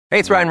Hey,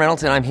 it's Ryan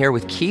Reynolds, and I'm here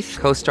with Keith,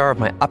 co-star of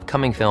my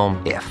upcoming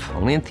film, If,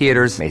 only in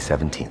theaters May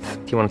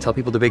 17th. Do you want to tell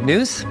people the big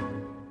news?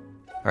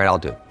 All right, I'll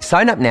do it.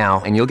 Sign up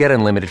now and you'll get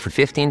unlimited for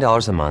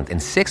 $15 a month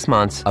and 6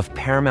 months of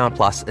Paramount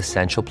Plus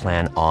Essential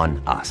Plan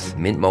on us.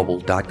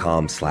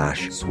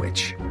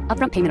 MintMobile.com/switch.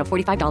 Upfront payment of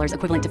 $45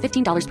 equivalent to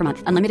 $15 per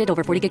month. Unlimited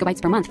over 40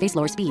 gigabytes per month. Face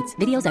lower speeds.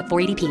 Videos at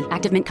 480p.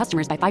 Active Mint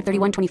customers by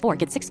 531.24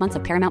 get 6 months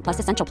of Paramount Plus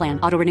Essential Plan.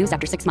 Auto renews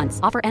after 6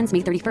 months. Offer ends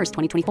May 31st,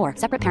 2024.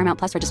 Separate Paramount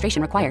Plus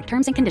registration required.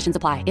 Terms and conditions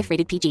apply if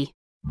rated PG.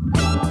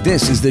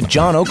 This is the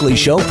John Oakley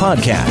Show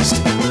podcast.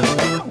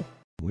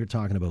 We're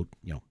talking about,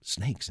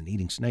 snakes and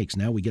eating snakes.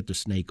 Now we get to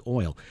snake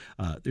oil.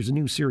 There's a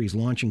new series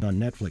launching on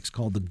Netflix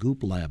called the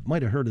Goop Lab.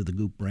 Might have heard of the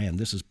Goop brand.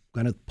 This is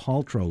Gwyneth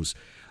Paltrow's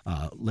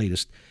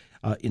latest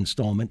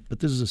installment,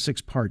 but this is a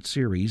 6-part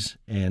series,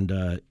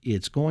 and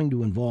it's going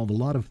to involve a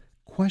lot of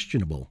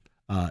questionable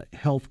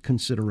health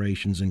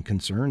considerations and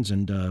concerns,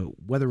 and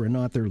whether or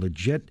not they're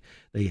legit,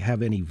 they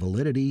have any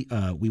validity.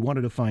 We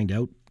wanted to find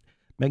out.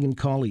 Meghan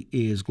Collie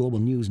is Global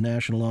News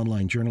national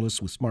online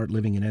journalist with Smart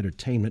Living and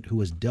Entertainment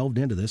who has delved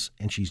into this,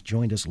 and she's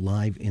joined us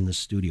live in the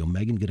studio.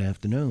 Meghan, good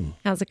afternoon.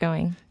 How's it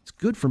going? It's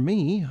good for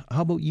me.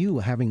 How about you,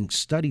 having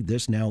studied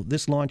this? Now,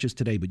 this launches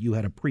today, but you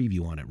had a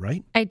preview on it,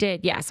 right? I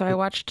did, yeah. So I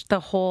watched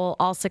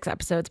all 6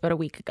 episodes about a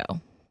week ago.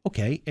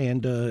 Okay,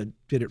 and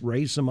did it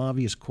raise some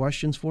obvious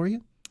questions for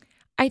you?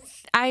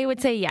 I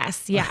would say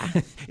yes, yeah.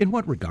 In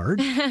what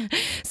regard?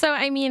 So,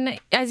 I mean,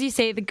 as you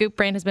say, the Goop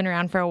brand has been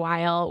around for a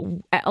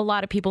while. A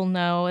lot of people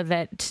know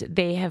that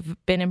they have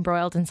been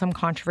embroiled in some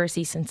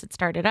controversy since it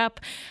started up.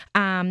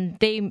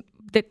 The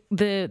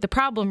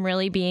problem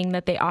really being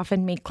that they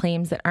often make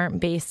claims that aren't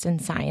based in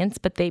science,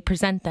 but they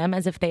present them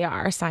as if they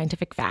are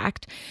scientific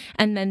fact.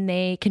 And then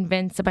they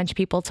convince a bunch of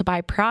people to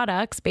buy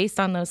products based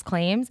on those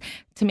claims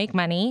to make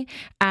money.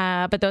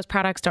 But those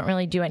products don't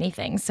really do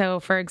anything. So,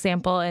 for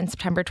example, in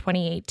September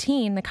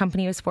 2018, the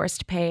company was forced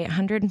to pay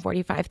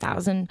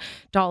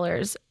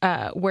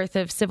 $145,000 worth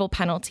of civil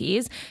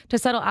penalties to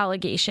settle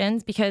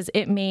allegations because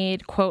it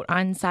made, quote,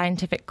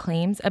 unscientific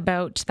claims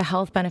about the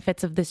health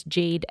benefits of this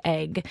jade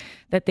egg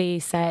that they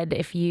said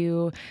if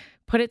you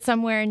put it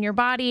somewhere in your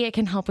body, it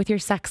can help with your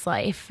sex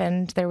life.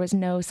 And there was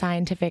no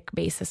scientific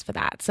basis for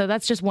that. So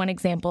that's just one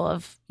example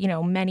of,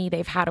 many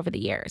they've had over the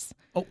years.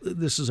 Oh,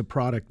 this is a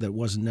product that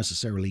wasn't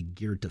necessarily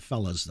geared to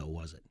fellas, though,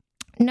 was it?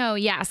 No,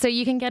 yeah. So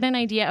you can get an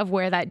idea of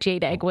where that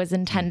jade egg was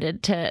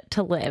intended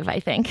to live, I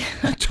think.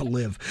 To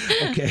live.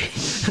 Okay.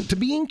 To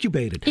be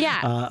incubated.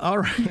 Yeah. All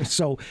right.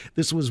 So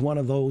this was one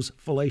of those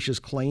fallacious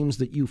claims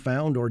that you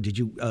found, or did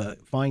you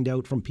find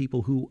out from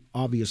people who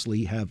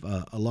obviously have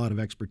a lot of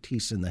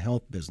expertise in the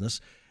health business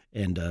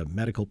and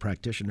medical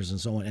practitioners and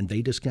so on, and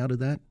they discounted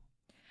that?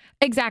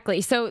 Exactly.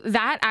 So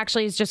that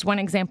actually is just one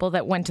example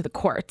that went to the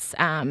courts,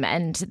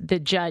 and the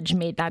judge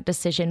made that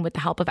decision with the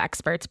help of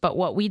experts. But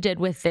what we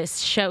did with this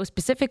show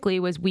specifically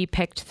was we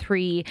picked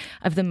 3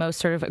 of the most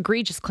sort of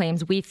egregious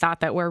claims we thought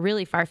that were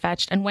really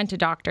far-fetched and went to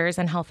doctors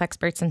and health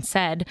experts and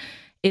said,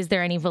 is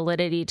there any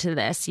validity to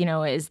this?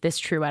 Is this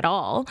true at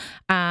all?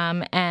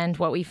 And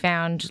what we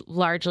found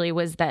largely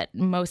was that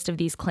most of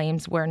these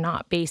claims were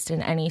not based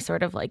in any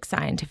sort of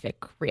scientific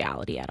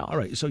reality at all. All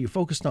right. So you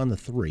focused on the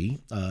 3.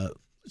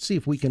 Let's see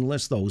if we can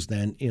list those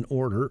then in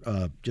order,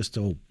 just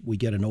so we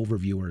get an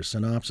overview or a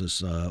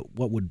synopsis.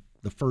 What would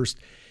the first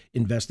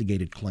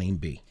investigated claim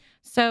be?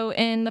 So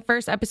in the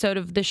first episode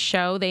of the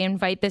show, they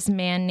invite this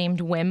man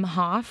named Wim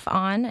Hof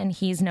on, and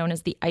he's known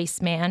as the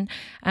Iceman.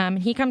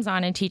 He comes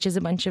on and teaches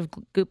a bunch of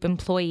Goop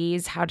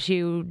employees how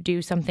to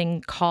do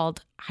something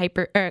called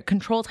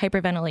controlled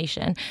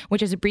hyperventilation,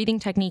 which is a breathing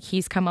technique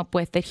he's come up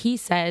with that he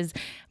says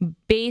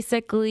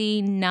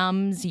basically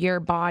numbs your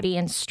body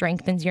and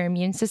strengthens your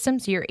immune system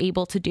so you're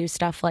able to do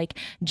stuff like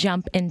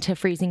jump into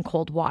freezing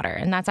cold water.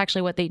 And that's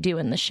actually what they do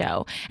in the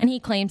show. And he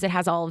claims it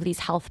has all of these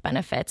health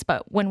benefits.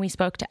 But when we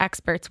spoke to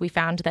experts, we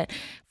found that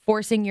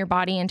forcing your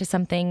body into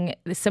something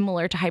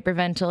similar to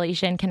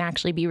hyperventilation can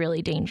actually be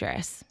really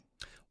dangerous.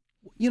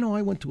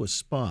 I went to a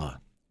spa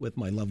with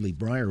my lovely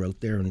Briar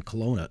out there in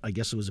Kelowna. I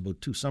guess it was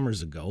about 2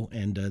 summers ago.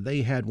 And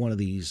they had one of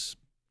these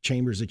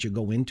chambers that you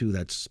go into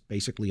that's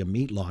basically a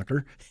meat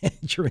locker.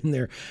 And you're in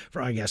there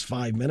for,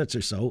 5 minutes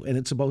or so. And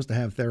it's supposed to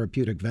have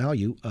therapeutic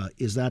value.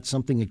 Is that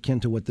something akin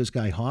to what this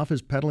guy Hoff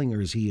is peddling, or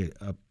is he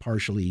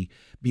partially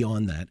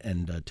beyond that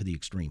and to the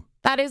extreme?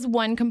 That is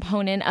one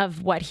component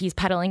of what he's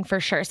peddling for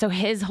sure. So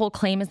his whole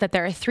claim is that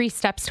there are 3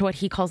 steps to what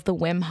he calls the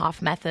Wim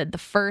Hof method. The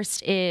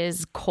first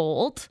is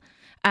cold.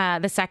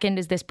 The second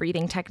is this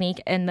breathing technique.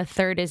 And the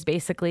third is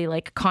basically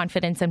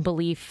confidence and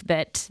belief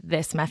that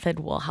this method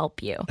will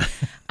help you,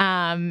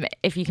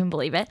 if you can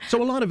believe it.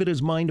 So a lot of it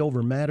is mind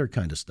over matter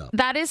kind of stuff.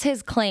 That is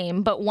his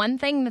claim. But one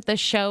thing that the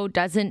show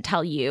doesn't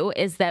tell you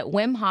is that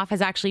Wim Hof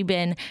has actually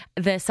been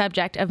the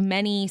subject of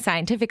many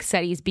scientific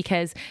studies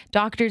because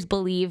doctors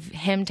believe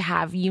him to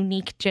have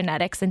unique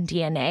genetics and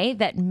DNA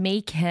that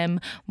make him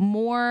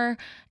more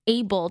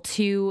able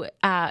to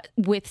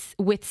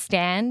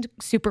withstand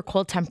super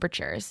cold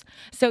temperatures.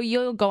 So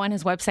you'll go on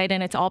his website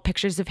and it's all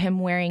pictures of him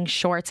wearing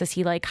shorts as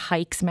he like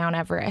hikes Mount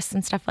Everest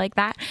and stuff like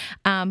that.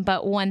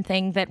 But one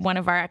thing that one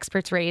of our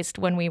experts raised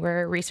when we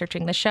were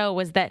researching the show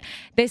was that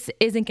this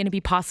isn't going to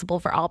be possible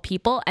for all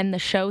people, and the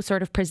show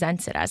sort of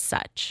presents it as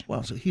such.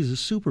 Wow, so he's a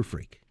super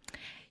freak.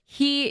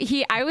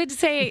 I would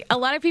say a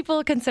lot of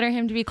people consider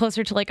him to be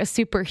closer to like a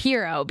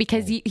superhero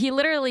because he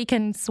literally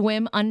can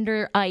swim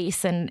under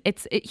ice, and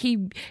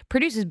he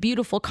produces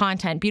beautiful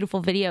content,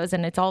 beautiful videos,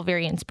 and it's all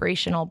very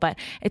inspirational, but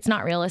it's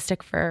not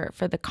realistic for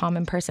the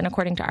common person,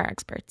 according to our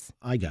experts.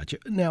 I got you.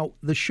 Now,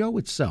 the show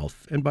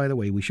itself, and by the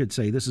way, we should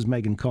say this is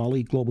Meghan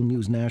Collie, Global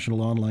News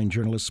national online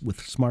journalist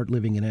with Smart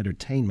Living and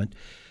Entertainment,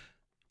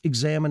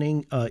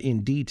 examining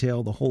in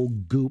detail the whole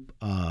Goop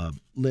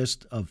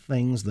list of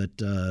things that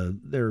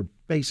they're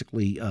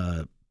basically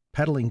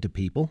peddling to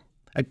people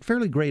at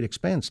fairly great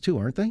expense too,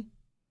 aren't they?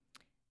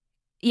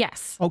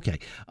 Yes. Okay.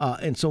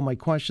 And so my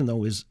question,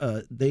 though, is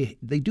they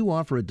do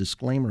offer a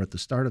disclaimer at the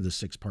start of the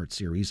 6-part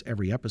series,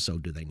 every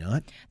episode, do they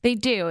not? They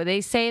do. They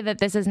say that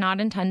this is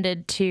not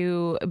intended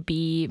to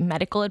be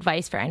medical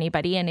advice for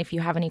anybody, and if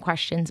you have any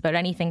questions about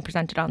anything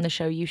presented on the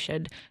show, you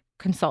should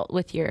consult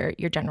with your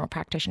general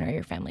practitioner or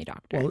your family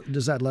doctor. Well,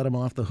 does that let them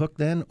off the hook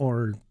then,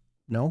 or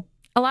no?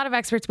 A lot of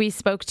experts we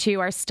spoke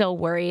to are still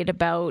worried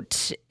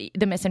about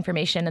the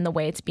misinformation and the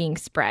way it's being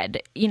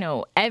spread. You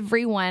know,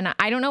 everyone,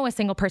 I don't know a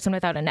single person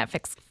without a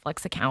Netflix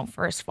account,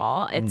 first of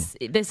all.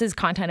 This is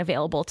content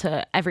available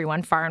to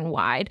everyone far and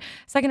wide.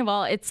 Second of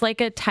all, it's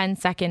like a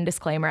 10-second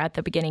disclaimer at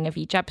the beginning of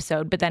each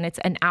episode, but then it's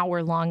an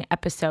hour-long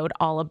episode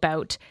all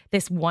about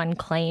this one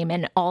claim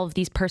and all of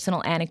these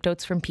personal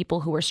anecdotes from people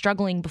who were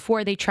struggling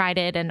before they tried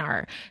it and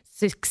are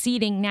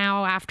succeeding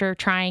now after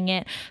trying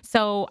it.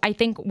 So I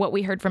think what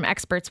we heard from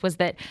experts was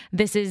that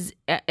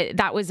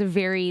that was a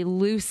very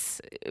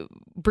loose,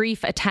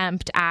 brief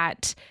attempt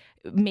at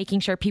making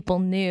sure people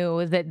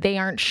knew that they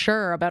aren't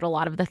sure about a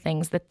lot of the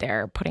things that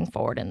they're putting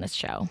forward in this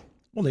show.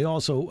 Well, they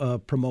also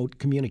promote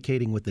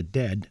communicating with the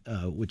dead,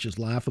 which is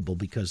laughable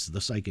because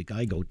the psychic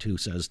I go to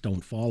says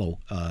don't follow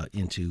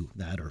into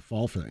that or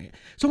fall for that.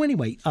 So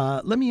anyway,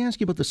 let me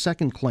ask you about the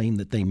second claim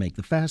that they make,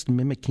 the fast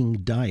mimicking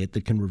diet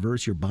that can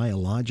reverse your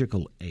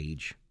biological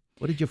age.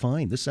 What did you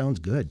find? This sounds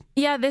good.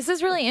 Yeah, this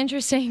is really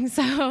interesting.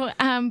 So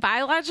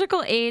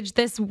biological age,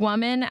 this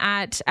woman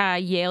at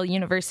Yale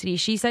University,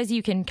 she says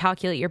you can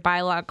calculate your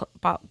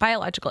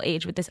biological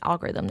age with this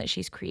algorithm that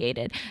she's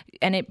created.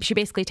 And she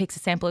basically takes a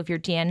sample of your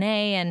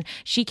DNA, and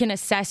she can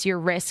assess your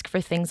risk for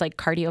things like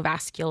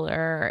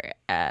cardiovascular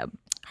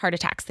heart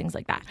attacks, things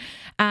like that.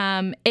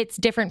 It's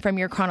different from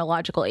your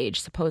chronological age,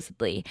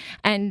 supposedly.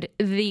 And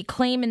the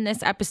claim in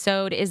this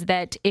episode is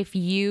that if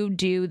you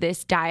do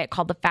this diet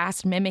called the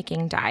fast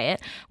mimicking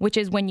diet, which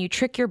is when you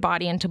trick your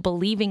body into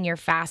believing you're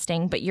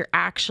fasting, but you're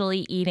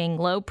actually eating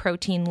low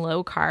protein,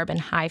 low carb,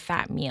 and high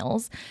fat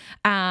meals,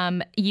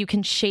 you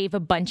can shave a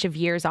bunch of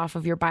years off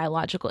of your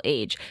biological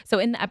age. So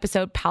in the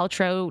episode,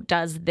 Paltrow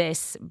does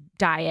this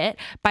diet.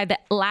 By the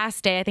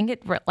last day, I think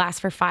it lasts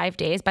for 5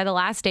 days. By the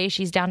last day,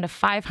 she's down to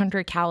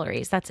 500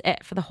 calories. That's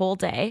it for the whole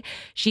day.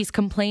 She's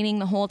complaining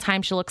the whole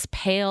time. She looks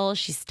pale.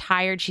 She's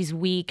tired. She's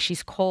weak.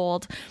 She's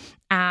cold.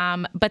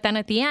 But then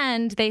at the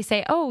end, they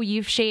say, oh,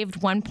 you've shaved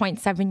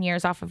 1.7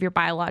 years off of your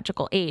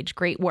biological age.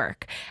 Great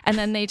work. And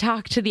then they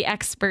talk to the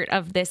expert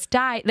of this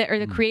diet, or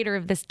the creator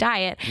of this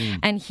diet,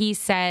 and he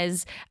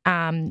says,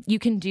 you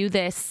can do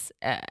this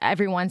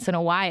every once in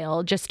a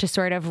while just to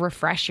sort of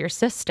refresh your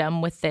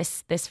system with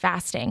this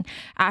fasting.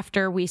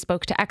 After we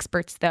spoke to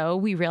experts, though,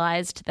 we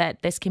realized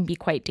that this can be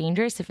quite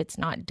dangerous if it's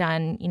not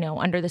done,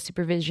 under the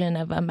supervision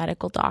of a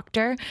medical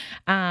doctor.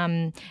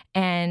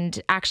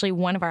 And actually,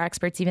 one of our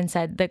experts even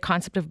said the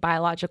concept of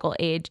biological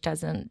age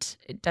doesn't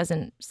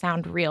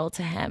sound real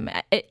to him.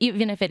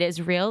 Even if it is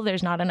real,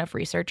 there's not enough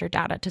research or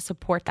data to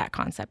support that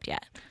concept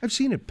yet. I've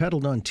seen it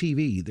peddled on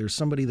TV. There's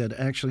somebody that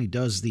actually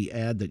does the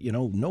ad that,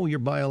 know your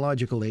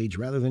biological age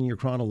rather than your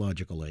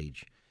chronological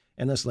age.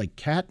 And that's like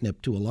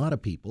catnip to a lot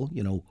of people,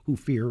 who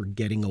fear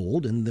getting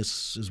old. And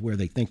this is where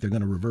they think they're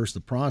going to reverse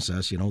the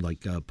process,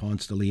 like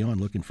Ponce de Leon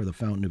looking for the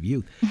fountain of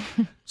youth.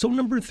 So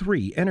number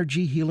 3,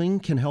 energy healing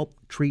can help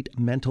treat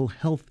mental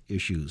health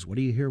issues. What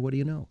do you hear? What do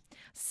you know?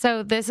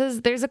 So there's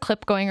a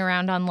clip going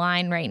around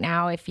online right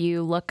now if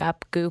you look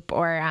up Goop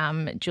or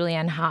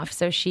Julianne Hough.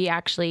 So she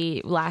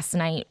actually, last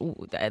night,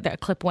 the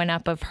clip went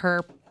up of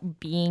her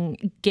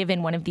being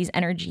given one of these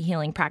energy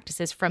healing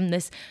practices from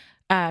this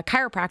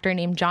chiropractor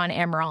named John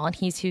Amaral, and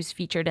he's who's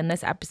featured in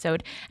this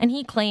episode. And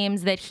he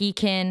claims that he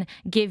can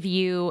give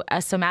you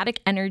a somatic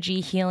energy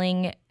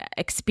healing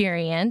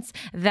experience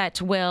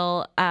that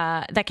will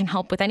that can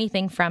help with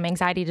anything from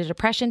anxiety to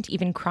depression to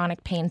even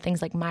chronic pain,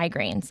 things like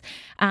migraines.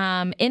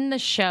 In the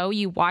show,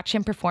 you watch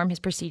him perform his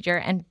procedure,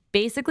 and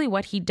basically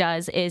what he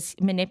does is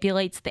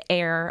manipulates the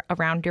air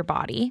around your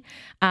body,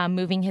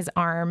 moving his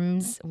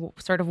arms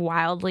sort of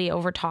wildly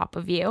over top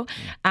of you.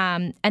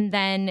 And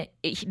then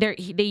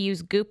they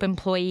use Goop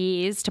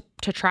employees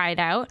to try it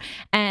out,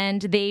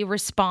 and they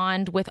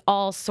respond with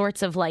all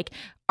sorts of like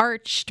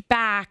arched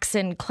backs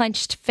and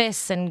clenched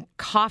fists and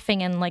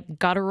coughing and like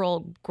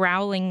guttural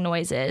growling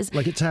noises.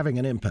 Like it's having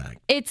an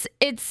impact.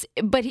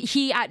 But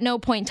he at no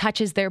point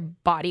touches their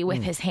body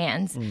with his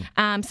hands.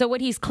 So what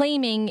he's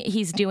claiming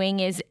he's doing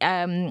is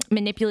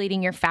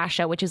manipulating your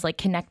fascia, which is like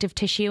connective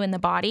tissue in the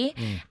body.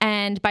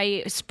 And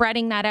by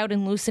spreading that out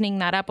and loosening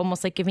that up,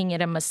 almost like giving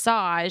it a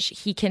massage,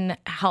 he can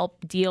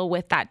help deal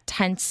with that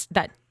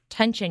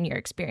tension you're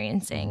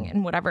experiencing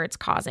and whatever it's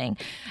causing.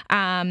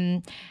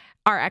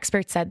 Our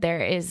experts said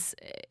there is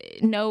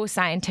no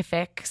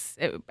scientific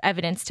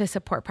evidence to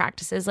support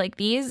practices like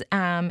these.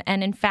 And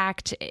in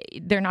fact,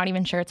 they're not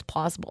even sure it's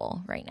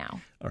plausible right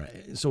now. All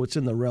right. So it's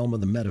in the realm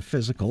of the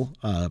metaphysical,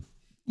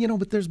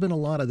 but there's been a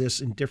lot of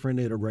this in different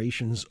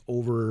iterations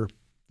over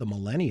the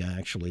millennia,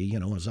 actually,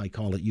 as I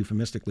call it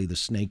euphemistically, the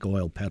snake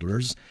oil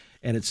peddlers.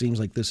 And it seems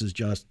like this is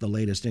just the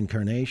latest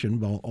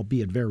incarnation,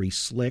 albeit very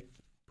slick,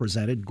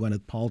 presented.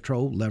 Gwyneth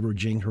Paltrow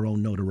leveraging her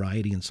own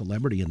notoriety and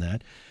celebrity in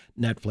that.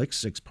 Netflix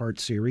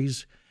 6-part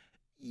series.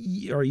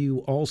 Are you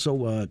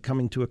also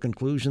coming to a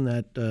conclusion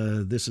that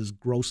this is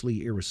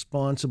grossly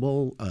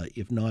irresponsible,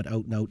 if not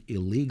out and out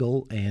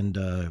illegal,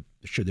 and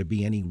should there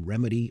be any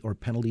remedy or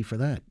penalty for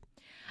that?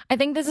 I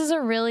think this is a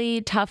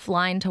really tough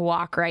line to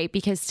walk, right?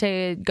 Because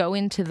to go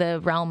into the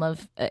realm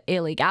of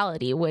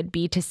illegality would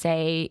be to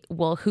say,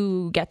 well,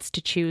 who gets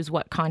to choose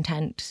what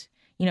content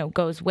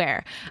goes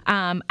where.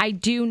 I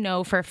do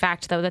know for a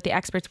fact, though, that the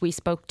experts we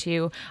spoke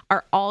to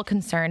are all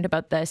concerned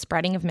about the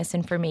spreading of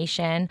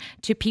misinformation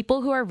to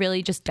people who are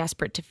really just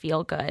desperate to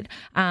feel good.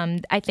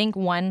 I think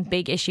one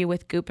big issue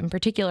with Goop in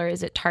particular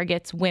is it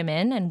targets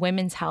women and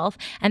women's health,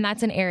 and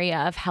that's an area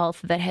of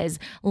health that has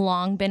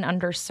long been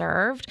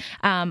underserved.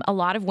 A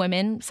lot of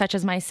women, such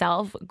as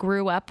myself,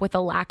 grew up with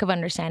a lack of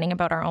understanding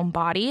about our own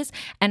bodies,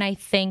 and I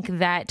think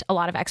that a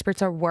lot of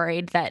experts are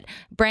worried that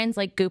brands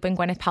like Goop and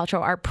Gwyneth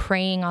Paltrow are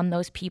preying on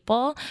those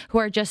people who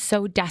are just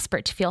so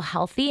desperate to feel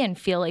healthy and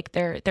feel like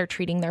they're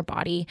treating their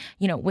body,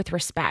 with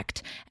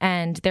respect,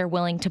 and they're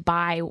willing to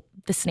buy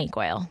the snake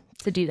oil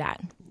to do that.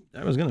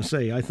 I was going to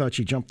say, I thought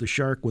she jumped the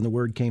shark when the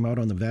word came out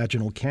on the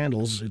vaginal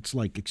candles. It's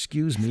like,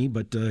 excuse me,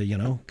 but,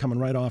 coming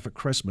right off at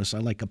Christmas, I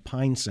like a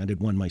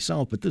pine-scented one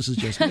myself, but this is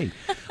just me.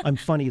 I'm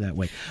funny that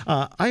way.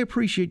 I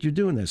appreciate you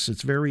doing this.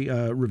 It's very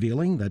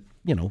revealing that,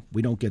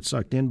 we don't get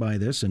sucked in by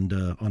this and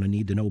on a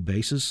need-to-know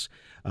basis.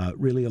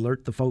 Really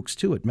alert the folks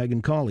to it.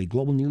 Meghan Collie,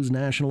 Global News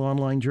National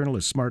Online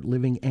Journalist, Smart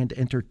Living and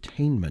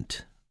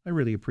Entertainment. I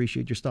really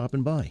appreciate your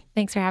stopping by.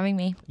 Thanks for having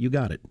me. You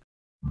got it.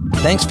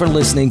 Thanks for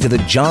listening to the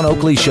John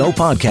Oakley Show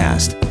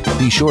podcast.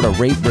 Be sure to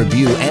rate,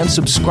 review, and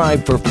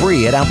subscribe for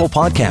free at Apple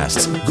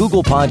Podcasts,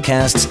 Google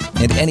Podcasts,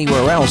 and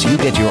anywhere else you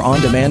get your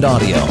on-demand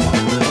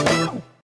audio.